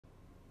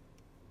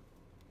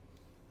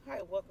Hi,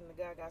 welcome to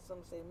God Got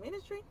Something to Say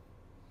Ministry.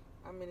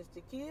 I'm Minister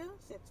Kia,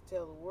 sent to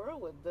tell the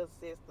world what thus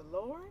says the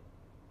Lord.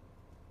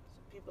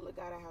 So people of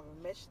God, I have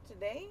a message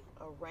today,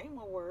 a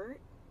Rhema word.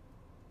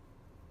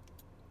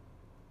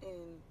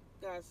 And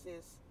God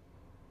says,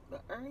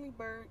 the early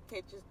bird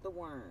catches the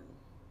worm.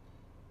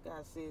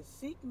 God says,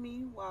 seek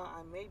me while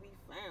I may be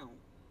found.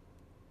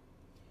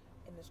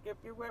 And the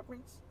scripture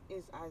reference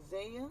is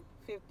Isaiah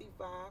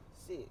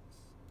 55:6.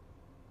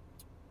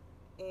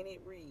 And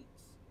it reads,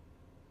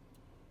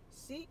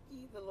 seek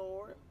ye the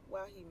Lord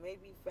while he may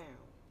be found.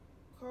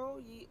 Call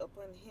ye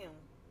upon him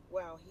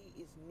while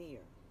he is near.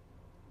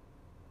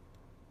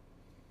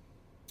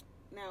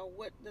 Now,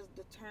 what does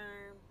the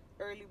term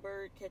early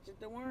bird catches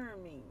the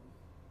worm mean?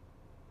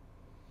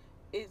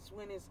 It's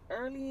when it's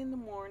early in the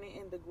morning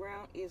and the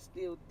ground is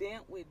still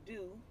damp with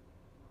dew,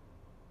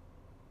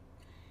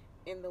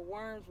 and the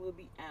worms will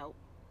be out.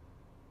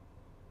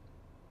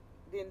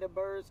 Then the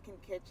birds can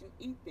catch and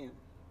eat them.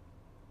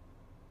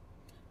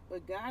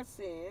 But God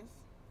says,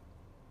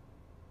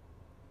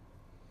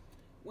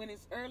 when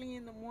it's early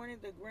in the morning,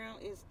 the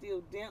ground is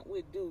still damp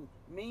with dew,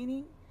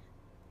 meaning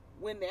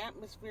when the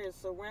atmosphere is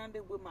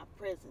surrounded with my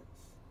presence.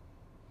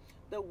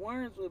 The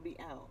worms will be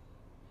out,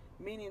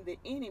 meaning the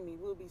enemy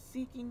will be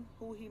seeking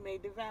who he may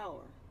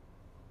devour.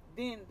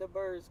 Then the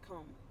birds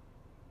come,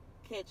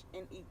 catch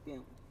and eat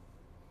them.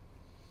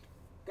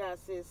 God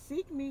says,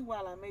 seek me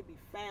while I may be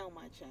found,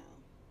 my child.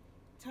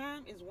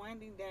 Time is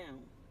winding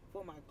down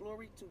for my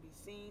glory to be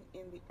seen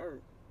in the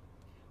earth.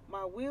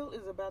 My will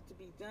is about to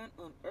be done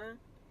on earth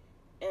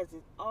as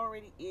it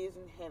already is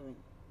in heaven.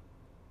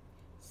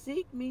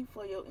 Seek me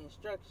for your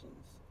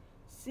instructions.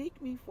 Seek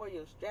me for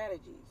your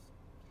strategies.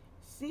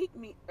 Seek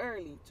me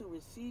early to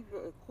receive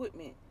your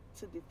equipment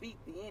to defeat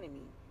the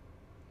enemy.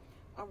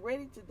 I'm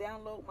ready to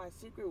download my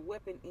secret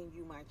weapon in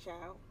you, my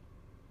child.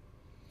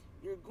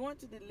 You're going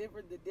to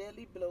deliver the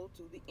deadly blow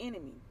to the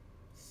enemy.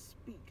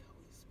 Speak,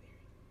 Holy Spirit.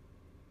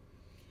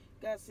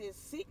 God says,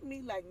 seek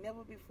me like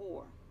never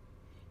before.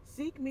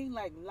 Seek me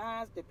like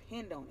lives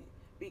depend on it,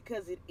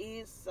 because it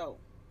is so.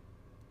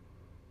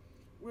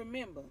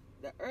 Remember,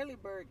 the early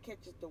bird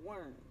catches the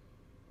worm.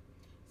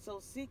 So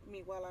seek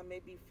me while I may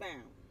be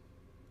found.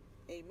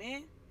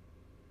 Amen.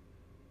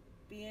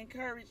 Be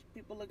encouraged,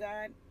 people of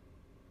God.